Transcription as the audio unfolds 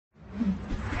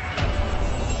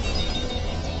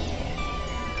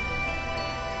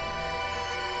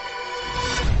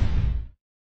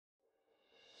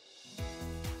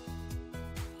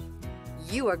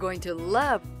You are going to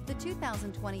love the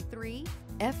 2023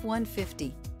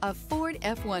 F-150. A Ford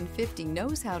F-150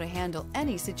 knows how to handle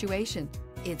any situation.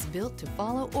 It's built to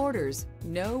follow orders,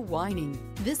 no whining.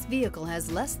 This vehicle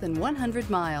has less than 100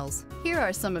 miles. Here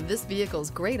are some of this vehicle's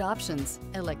great options: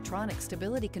 electronic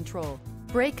stability control,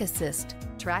 brake assist,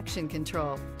 traction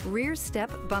control, rear step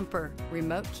bumper,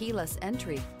 remote keyless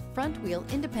entry, front wheel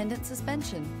independent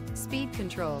suspension, speed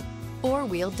control,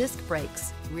 four-wheel disc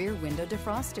brakes, rear window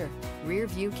defroster, rear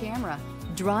view camera.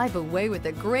 Drive away with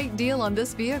a great deal on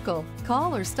this vehicle.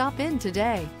 Call or stop in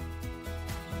today.